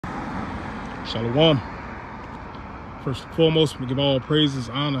Shalom. First and foremost, we give all praises,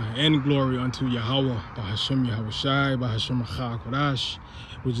 honor, and glory unto Yahweh, Bahashem Yahushai, Bahashem HaKodash,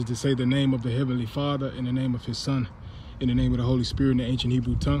 which is to say the name of the Heavenly Father, in the name of His Son, in the name of the Holy Spirit, in the ancient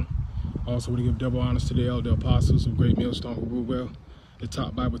Hebrew tongue. Also, we give double honors to the elder apostles of Great Millstone who rule well, the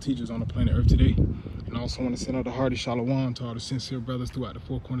top Bible teachers on the planet Earth today. And I also want to send out a hearty shalom to all the sincere brothers throughout the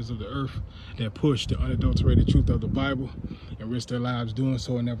four corners of the earth that push the unadulterated truth of the Bible and risk their lives doing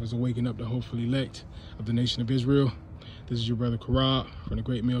so, and that was awakening up the hopeful elect of the nation of Israel. This is your brother Karab from the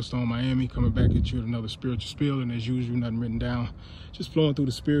Great Millstone, Miami, coming back at you with another spiritual spiel. And as usual, nothing written down, just flowing through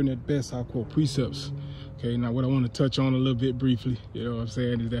the spirit, and at best I'll quote precepts. Okay, now what I want to touch on a little bit briefly, you know what I'm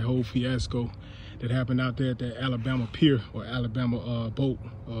saying, is that whole fiasco that happened out there at that Alabama pier or Alabama boat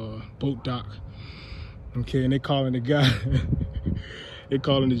dock. Okay, and they calling the guy, they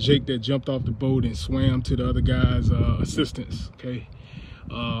calling the Jake that jumped off the boat and swam to the other guy's assistance. Okay,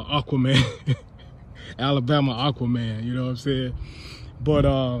 Aquaman, Alabama Aquaman. You know what I'm saying? But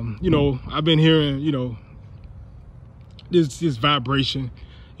you know, I've been hearing, you know, this vibration,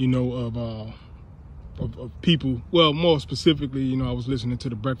 you know, of people. Well, more specifically, you know, I was listening to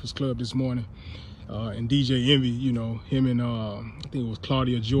the Breakfast Club this morning. And DJ Envy, you know, him and I think it was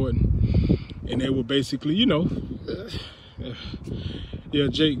Claudia Jordan, and they were basically, you know, yeah,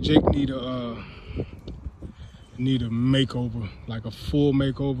 Jake need a makeover, like a full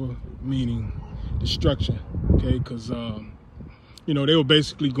makeover, meaning destruction, okay? Because you know, they were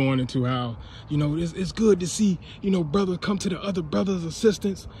basically going into how, you know, it's good to see, you know, brothers come to the other brothers'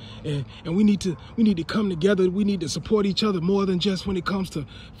 assistance, and we need to come together. We need to support each other more than just when it comes to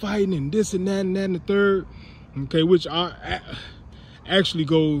fighting and this and that and that and the third, okay, which actually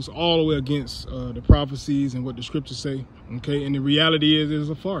goes all the way against the prophecies and what the scriptures say, okay? And the reality is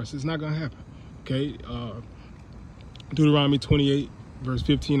it's a farce. It's not going to happen, okay? Deuteronomy 28, verse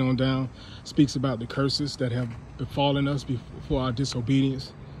 15 on down, speaks about the curses that have befallen us before our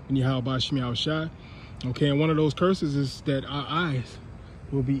disobedience in Yahweh Shem Yahushai. Okay, and one of those curses is that our eyes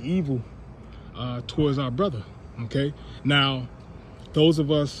will be evil towards our brother. Okay, now those of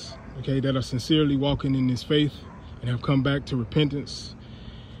us, okay, that are sincerely walking in this faith and have come back to repentance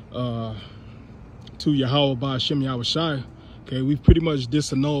to Yahweh Shem Yahushai, okay, we've pretty much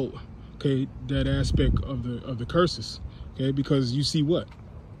disannulled, okay, that aspect of the curses. Okay, because you see what?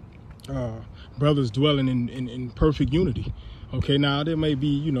 Brothers dwelling in perfect unity. Okay, now there may be,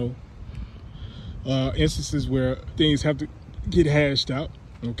 you know, instances where things have to get hashed out.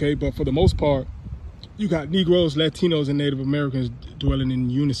 Okay, but for the most part, you got Negroes, Latinos, and Native Americans dwelling in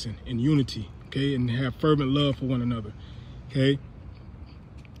unison, in unity. Okay, and have fervent love for one another. Okay,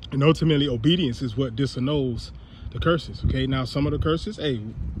 and ultimately obedience is what disannuls the curses. Okay, now some of the curses, hey,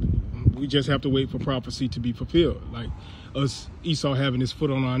 we just have to wait for prophecy to be fulfilled. Like us, Esau having his foot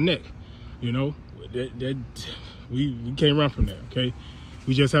on our neck, you know, that we can't run from that. Okay,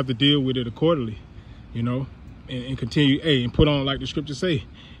 we just have to deal with it accordingly, you know, and continue. Hey, and put on, like the scriptures say,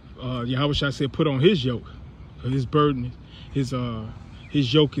 Yahweh said, put on His yoke, because His burden, His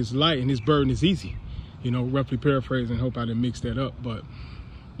yoke is light and His burden is easy. You know, roughly paraphrasing. Hope I didn't mix that up, but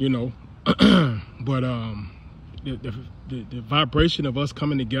you know, but the vibration of us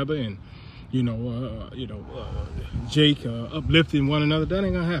coming together and, you know, Jake uplifting one another, that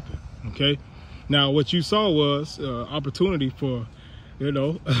ain't gonna happen. Okay, now what you saw was opportunity for, you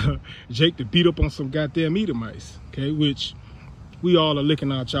know, Jake to beat up on some goddamn Edomites. Okay, which we all are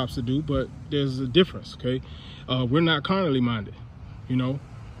licking our chops to do, but there's a difference. Okay, we're not carnally minded, you know,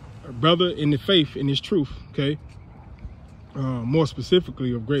 a brother in the faith, in His truth. Okay, more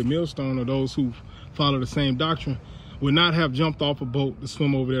specifically of Great Millstone, or those who follow the same doctrine, would not have jumped off a boat to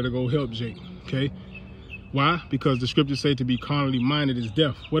swim over there to go help Jake. Okay, why? Because the scriptures say to be carnally minded is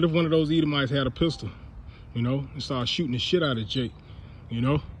death. What if one of those Edomites had a pistol, you know, and started shooting the shit out of Jake? You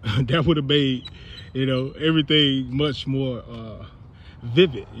know, that would have made, you know, everything much more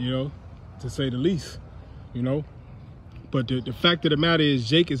vivid, you know, to say the least, you know. But the fact of the matter is,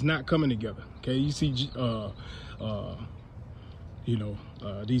 Jake is not coming together. Okay, you see, you know,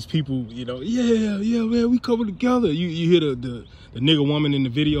 these people, you know, yeah, man, we coming together. You hear the nigger woman in the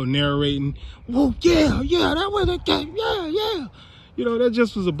video narrating, whoa, yeah, that was a game, yeah. You know, that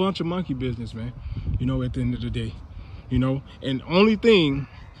just was a bunch of monkey business, man. You know, at the end of the day, you know, and only thing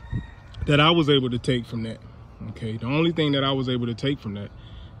that I was able to take from that, okay, the only thing that I was able to take from that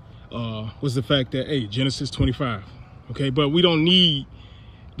was the fact that, hey, Genesis 25, okay, but we don't need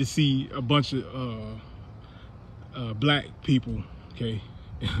to see a bunch of black people, okay,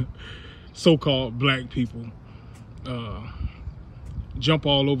 so-called black people, jump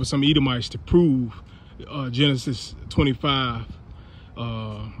all over some Edomites to prove Genesis 25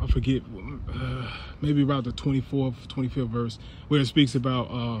 I forget, maybe about the 24th, 25th verse, where it speaks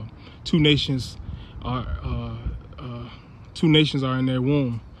about two nations are in their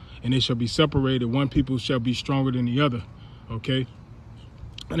womb, and they shall be separated. One people shall be stronger than the other. Okay,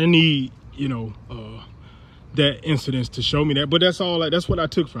 and I need, you know, that incident to show me that, but that's all. That's what I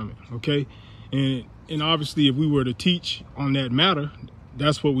took from it. Okay, and obviously, if we were to teach on that matter,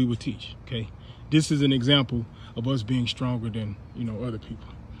 that's what we would teach. Okay, this is an example of us being stronger than, you know, other people,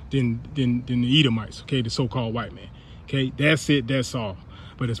 than the Edomites. Okay, the so-called white man. Okay, that's it. That's all.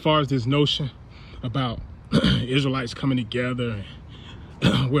 But as far as this notion about Israelites coming together,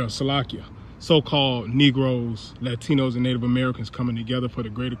 well, Salakia, so-called Negroes, Latinos, and Native Americans coming together for the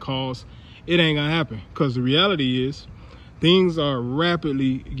greater cause, it ain't gonna happen, because the reality is things are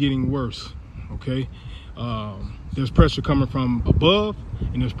rapidly getting worse. Okay, there's pressure coming from above,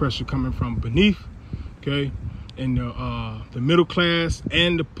 and there's pressure coming from beneath. Okay, and the middle class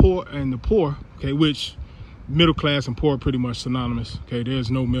and the poor. Okay, which middle class and poor are pretty much synonymous. Okay,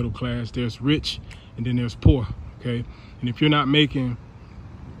 there's no middle class. There's rich, and then there's poor. Okay, and if you're not making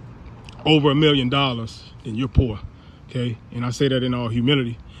over $1 million, then you're poor. Okay, and I say that in all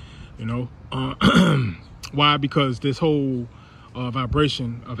humility. You know, why? Because this whole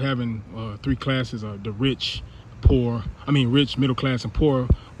vibration of having three classes, the rich, poor, rich, middle class, and poor,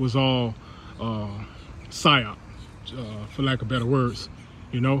 was all psyop, for lack of better words,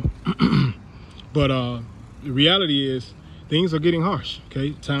 you know. But the reality is things are getting harsh.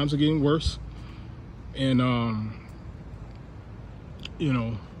 Okay, times are getting worse, and you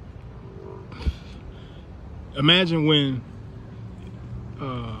know, imagine when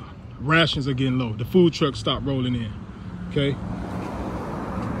rations are getting low, the food trucks stop rolling in. Okay,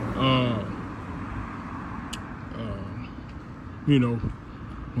 you know,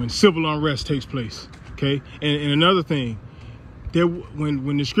 when civil unrest takes place. Okay, and another thing, there,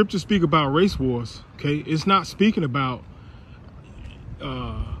 when the scriptures speak about race wars, okay, it's not speaking about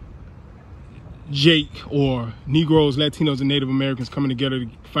Jake or Negroes, Latinos, and Native Americans coming together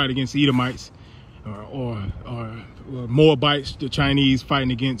to fight against the Edomites, or Moabites, the Chinese,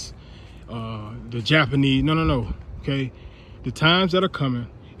 fighting against the Japanese. No. Okay, the times that are coming,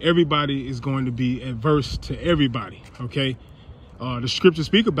 everybody is going to be adverse to everybody. Okay, the scriptures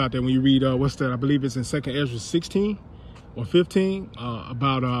speak about that when you read what's that? I believe it's in 2nd Ezra 16 or 15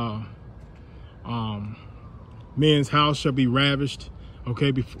 about men's house shall be ravished. Okay,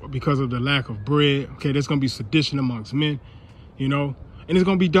 because of the lack of bread. Okay, there's gonna be sedition amongst men, you know, and it's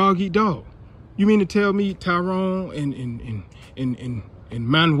gonna be dog eat dog. You mean to tell me Tyrone and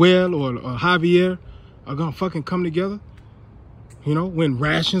Manuel or Javier are gonna fucking come together, you know, when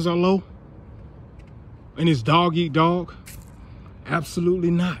rations are low and it's dog eat dog?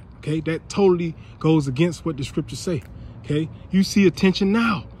 Absolutely not. Okay, that totally goes against what the scriptures say. Okay, you see a tension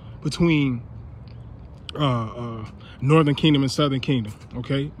now between Northern Kingdom and Southern Kingdom.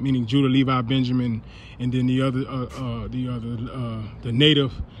 Okay, meaning Judah, Levi, Benjamin, and then the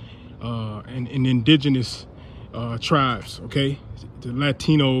native and indigenous tribes. Okay, the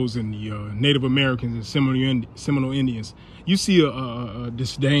Latinos and the Native Americans and Seminole Indians. You see a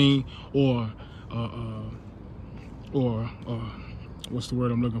disdain or what's the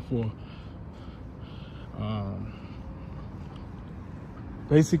word I'm looking for?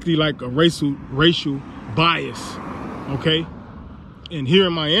 Basically like a racial bias. Okay, and here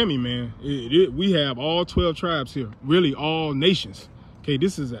in Miami, man, we have all 12 tribes here, really all nations. Okay,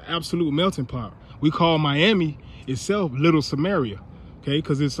 this is an absolute melting pot. We call Miami itself Little Samaria. Okay,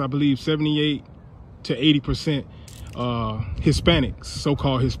 because it's, I believe, 78 to 80% Hispanics,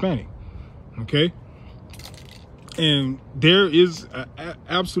 so-called Hispanic. Okay, and there is an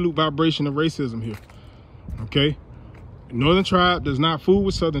absolute vibration of racism here. Okay, Northern tribe does not fool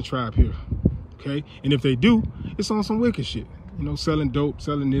with Southern tribe here. Okay, and if they do, it's on some wicked shit. You know, selling dope,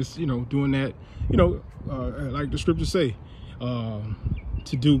 selling this, you know, doing that. You know, like the scriptures say,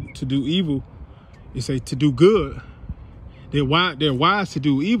 to do evil. They say to do good. They're wise to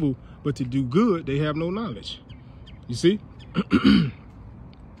do evil, but to do good, they have no knowledge. You see?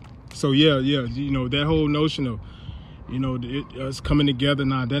 So yeah, you know, that whole notion of, you know, us coming together,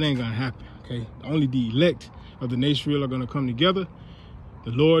 nah, that ain't gonna happen. Okay, only the elect of the nation Israel are gonna come together.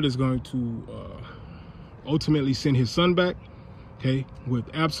 The Lord is going to ultimately send his son back, okay, with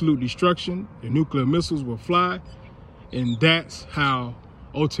absolute destruction. The nuclear missiles will fly, and that's how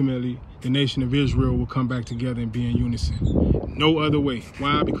ultimately the nation of Israel will come back together and be in unison. No other way.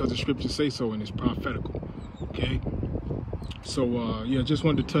 Why? Because the scriptures say so, and it's prophetical. Okay. So yeah, just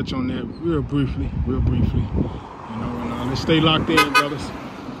wanted to touch on that real briefly. You know, and let's stay locked in, brothers.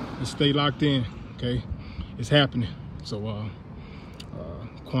 Let's stay locked in. Okay, it's happening. So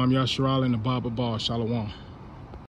Kwam Yasharal and the Baba Bar. Shalom.